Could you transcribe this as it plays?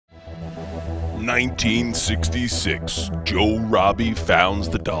1966, Joe Robbie founds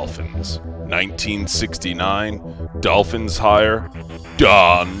the Dolphins. 1969, Dolphins hire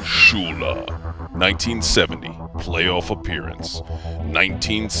Don Shula. 1970, playoff appearance.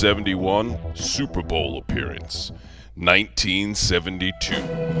 1971, Super Bowl appearance. 1972,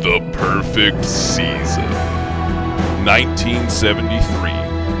 the perfect season. 1973,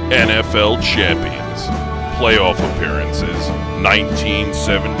 NFL champions. Playoff appearances,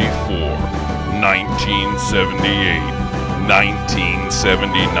 1974, 1978,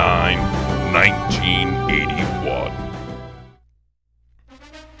 1979, 1981.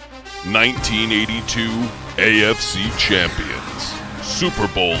 1982, AFC champions. Super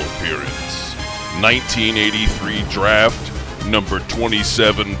Bowl appearance. 1983 draft, number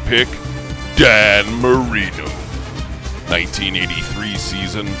 27 pick, Dan Marino. 1983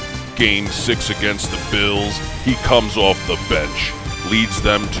 season, Game 6 against the Bills, he comes off the bench, leads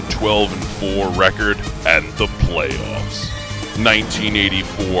them to 12-4 record and the playoffs.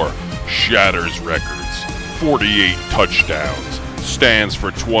 1984, shatters records, 48 touchdowns, stands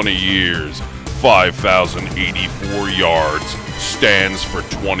for 20 years, 5,084 yards, stands for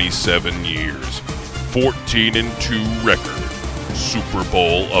 27 years, 14-2 record, Super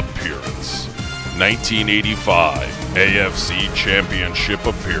Bowl appearance. 1985, AFC Championship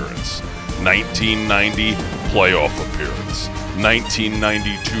appearance. 1990, playoff appearance.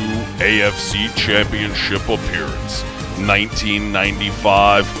 1992, AFC Championship appearance.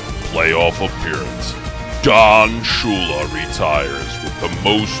 1995, playoff appearance. Don Shula retires with the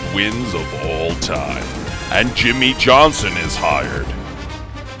most wins of all time. And Jimmy Johnson is hired.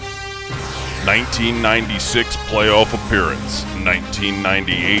 1996, playoff appearance.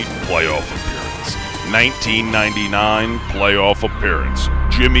 1998, playoff appearance. 1999 playoff appearance.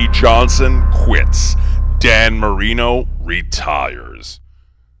 Jimmy Johnson quits. Dan Marino retires.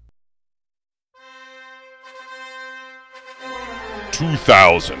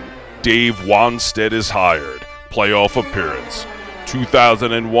 2000, Dave Wanstead is hired. Playoff appearance.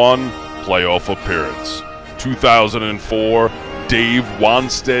 2001 playoff appearance. 2004, Dave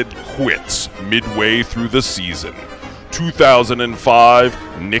Wanstead quits midway through the season.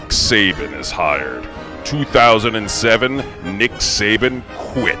 2005, Nick Saban is hired. 2007, Nick Saban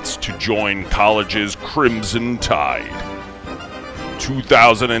quits to join college's Crimson Tide.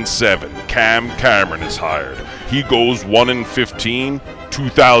 2007, Cam Cameron is hired. He goes 1-15.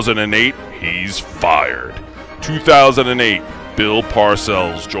 2008, he's fired. 2008, Bill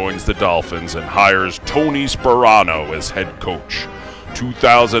Parcells joins the Dolphins and hires Tony Sparano as head coach.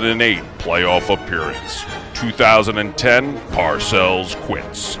 2008, playoff appearance. 2010, Parcells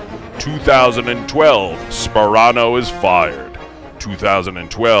quits. 2012, Sparano is fired.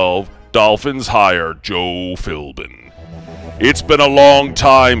 2012, Dolphins hire Joe Philbin. It's been a long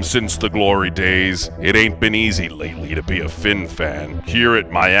time since the glory days. It ain't been easy lately to be a Fin fan. Here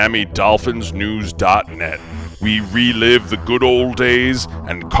at MiamiDolphinsNews.net, we relive the good old days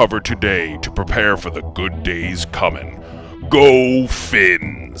and cover today to prepare for the good days coming. Go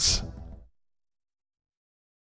Phins!